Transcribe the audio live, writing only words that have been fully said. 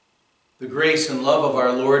The grace and love of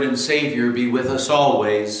our Lord and Savior be with us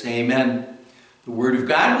always. Amen. The Word of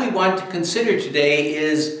God we want to consider today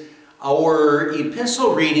is our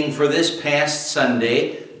epistle reading for this past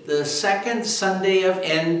Sunday, the second Sunday of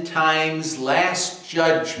End Times, Last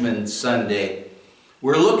Judgment Sunday.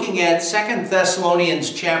 We're looking at 2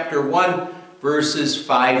 Thessalonians chapter 1, verses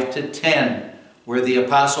 5 to 10, where the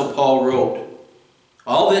Apostle Paul wrote,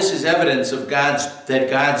 "All this is evidence of that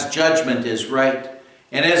God's judgment is right.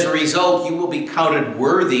 And as a result, you will be counted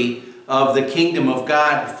worthy of the kingdom of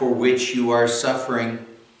God for which you are suffering.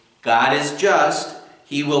 God is just.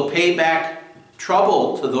 He will pay back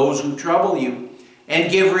trouble to those who trouble you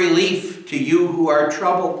and give relief to you who are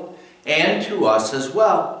troubled, and to us as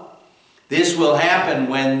well. This will happen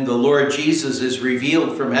when the Lord Jesus is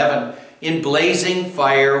revealed from heaven in blazing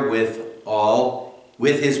fire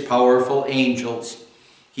with his powerful angels.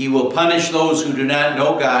 He will punish those who do not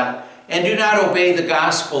know God and do not obey the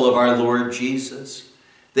gospel of our Lord Jesus.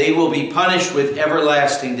 They will be punished with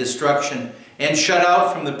everlasting destruction and shut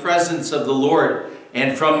out from the presence of the Lord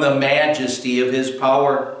and from the majesty of his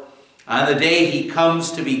power. On the day he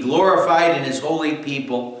comes to be glorified in his holy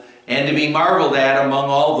people and to be marveled at among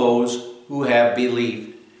all those who have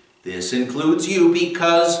believed. This includes you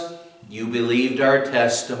because you believed our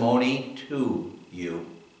testimony to you."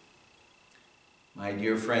 My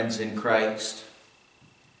dear friends in Christ,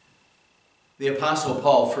 the Apostle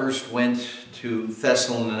Paul first went to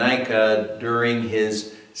Thessalonica during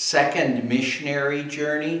his second missionary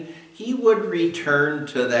journey. He would return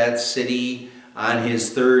to that city on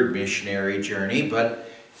his third missionary journey, but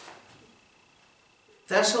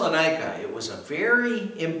Thessalonica, it was a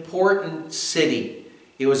very important city.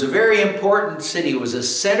 It was a very important city. It was a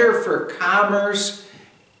center for commerce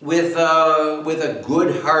with a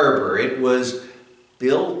good harbor. It was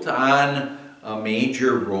built on a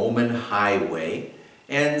major Roman highway,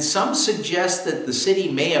 and some suggest that the city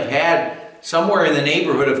may have had somewhere in the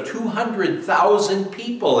neighborhood of 200,000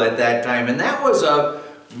 people at that time, and that was a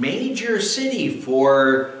major city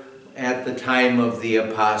at the time of the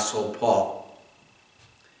Apostle Paul.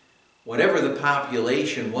 Whatever the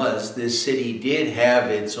population was, this city did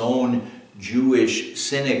have its own Jewish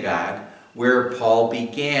synagogue where Paul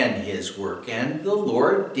began his work, and the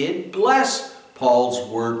Lord did bless Paul's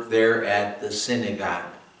work there at the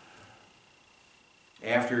synagogue.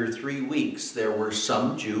 After 3 weeks, there were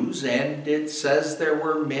some Jews, and it says there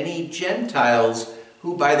were many Gentiles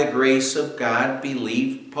who by the grace of God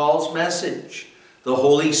believed Paul's message. The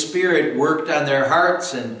Holy Spirit worked on their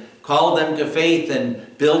hearts and called them to faith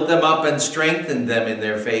and built them up and strengthened them in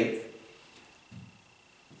their faith.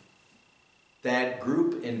 That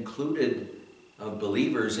group of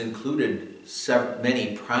believers included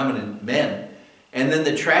many prominent men. And then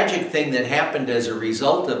the tragic thing that happened as a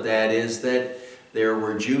result of that is that there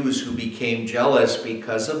were Jews who became jealous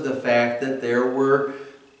because of the fact that there were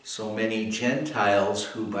so many Gentiles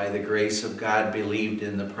who by the grace of God believed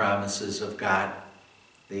in the promises of God.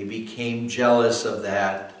 They became jealous of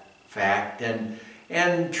that fact,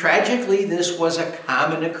 and tragically this was a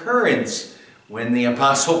common occurrence when the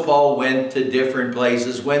Apostle Paul went to different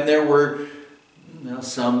places, when there were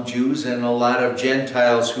some Jews and a lot of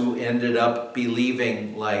Gentiles who ended up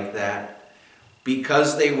believing like that.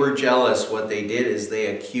 Because they were jealous, what they did is they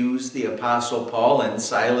accused the Apostle Paul and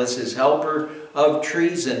Silas, his helper, of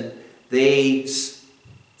treason. They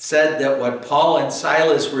said that what Paul and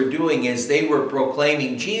Silas were doing is they were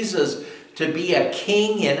proclaiming Jesus to be a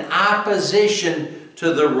king in opposition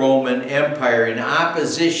to the Roman Empire, in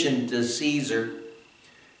opposition to Caesar.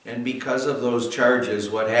 And because of those charges,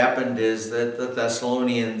 what happened is that the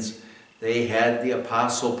Thessalonians, they had the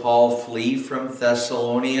Apostle Paul flee from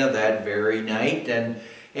Thessalonica that very night.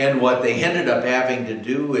 And what they ended up having to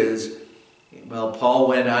do is, Paul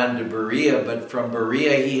went on to Berea, but from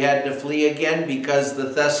Berea he had to flee again because the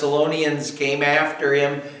Thessalonians came after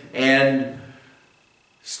him and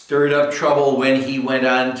stirred up trouble when he went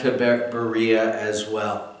on to Berea as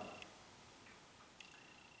well.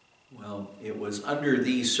 It was under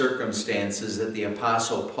these circumstances that the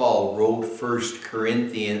Apostle Paul wrote 1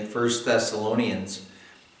 Thessalonians.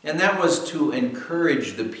 And that was to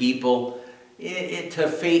encourage the people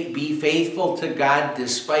to be faithful to God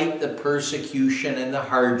despite the persecution and the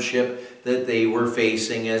hardship that they were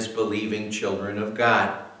facing as believing children of God.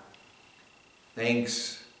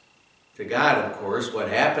 Thanks to God, of course, what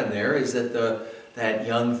happened there is that that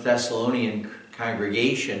young Thessalonian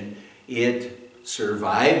congregation, it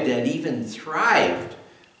survived and even thrived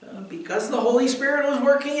because the Holy Spirit was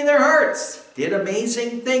working in their hearts, did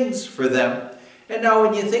amazing things for them. And now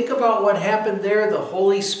when you think about what happened there, the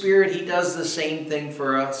Holy Spirit, he does the same thing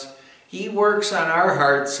for us. He works on our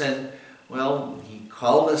hearts, and Well, He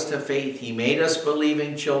called us to faith. He made us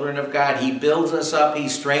believing children of God. He builds us up. He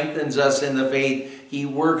strengthens us in the faith. He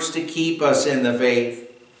works to keep us in the faith.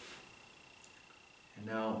 And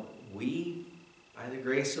now we, by the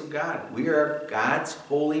grace of God, we are God's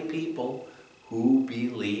holy people who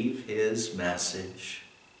believe His message.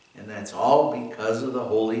 And that's all because of the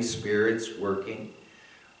Holy Spirit's working.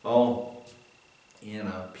 Oh, in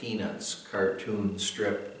a Peanuts cartoon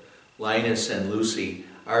strip, Linus and Lucy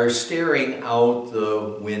are staring out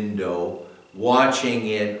the window, watching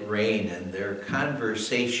it rain, and their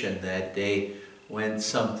conversation that day went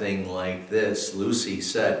something like this. Lucy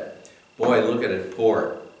said, "Boy, look at it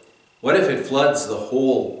pour. What if it floods the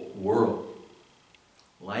whole world?"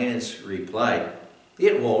 Linus replied,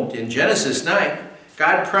 "It won't. In Genesis 9,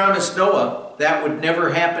 God promised Noah that would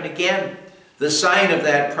never happen again. The sign of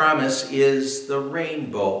that promise is the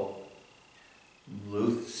rainbow."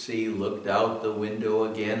 Lucy looked out the window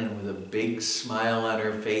again, and with a big smile on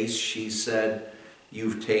her face, she said,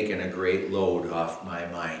 "You've taken a great load off my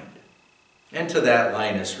mind." And to that,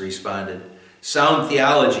 Linus responded, "Sound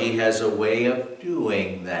theology has a way of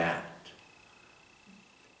doing that."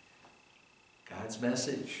 God's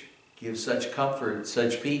message gives such comfort,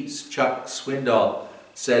 such peace. Chuck Swindoll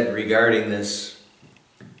said regarding this,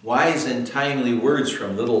 "Wise and timely words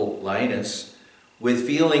from little Linus, with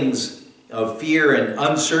feelings of fear and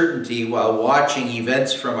uncertainty while watching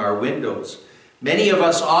events from our windows. Many of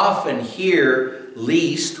us often hear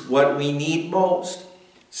least what we need most.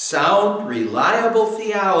 Sound, reliable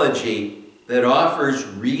theology that offers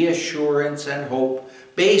reassurance and hope,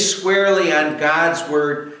 based squarely on God's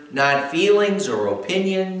Word, not feelings or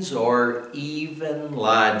opinions or even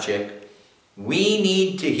logic. We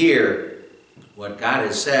need to hear what God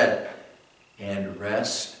has said and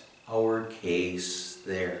rest our case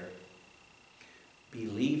there."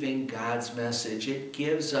 Believing God's message, it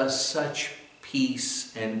gives us such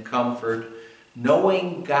peace and comfort,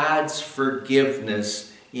 knowing God's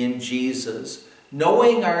forgiveness in Jesus,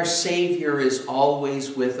 knowing our Savior is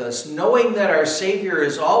always with us, knowing that our Savior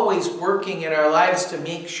is always working in our lives to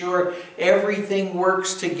make sure everything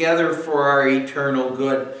works together for our eternal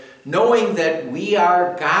good, knowing that we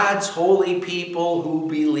are God's holy people who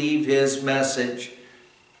believe His message.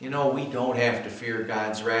 You know, we don't have to fear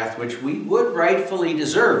God's wrath, which we would rightfully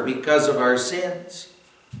deserve because of our sins.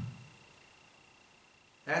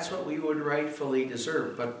 That's what we would rightfully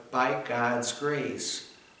deserve. But by God's grace,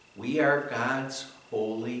 we are God's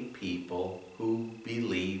holy people who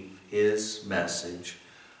believe His message.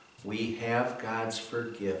 We have God's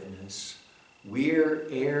forgiveness. We're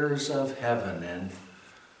heirs of heaven, and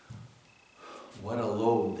what a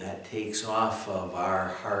load that takes off of our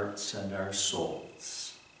hearts and our souls.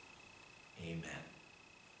 Amen.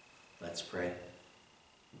 Let's pray.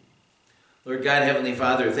 Lord God, Heavenly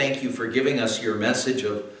Father, thank you for giving us your message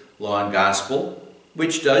of law and gospel,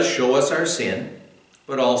 which does show us our sin,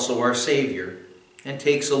 but also our Savior, and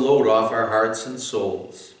takes a load off our hearts and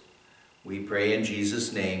souls. We pray in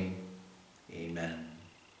Jesus' name. Amen.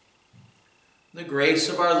 The grace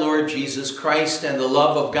of our Lord Jesus Christ and the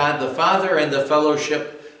love of God the Father and the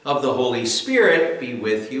fellowship of the Holy Spirit be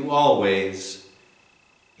with you always.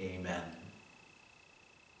 Amen.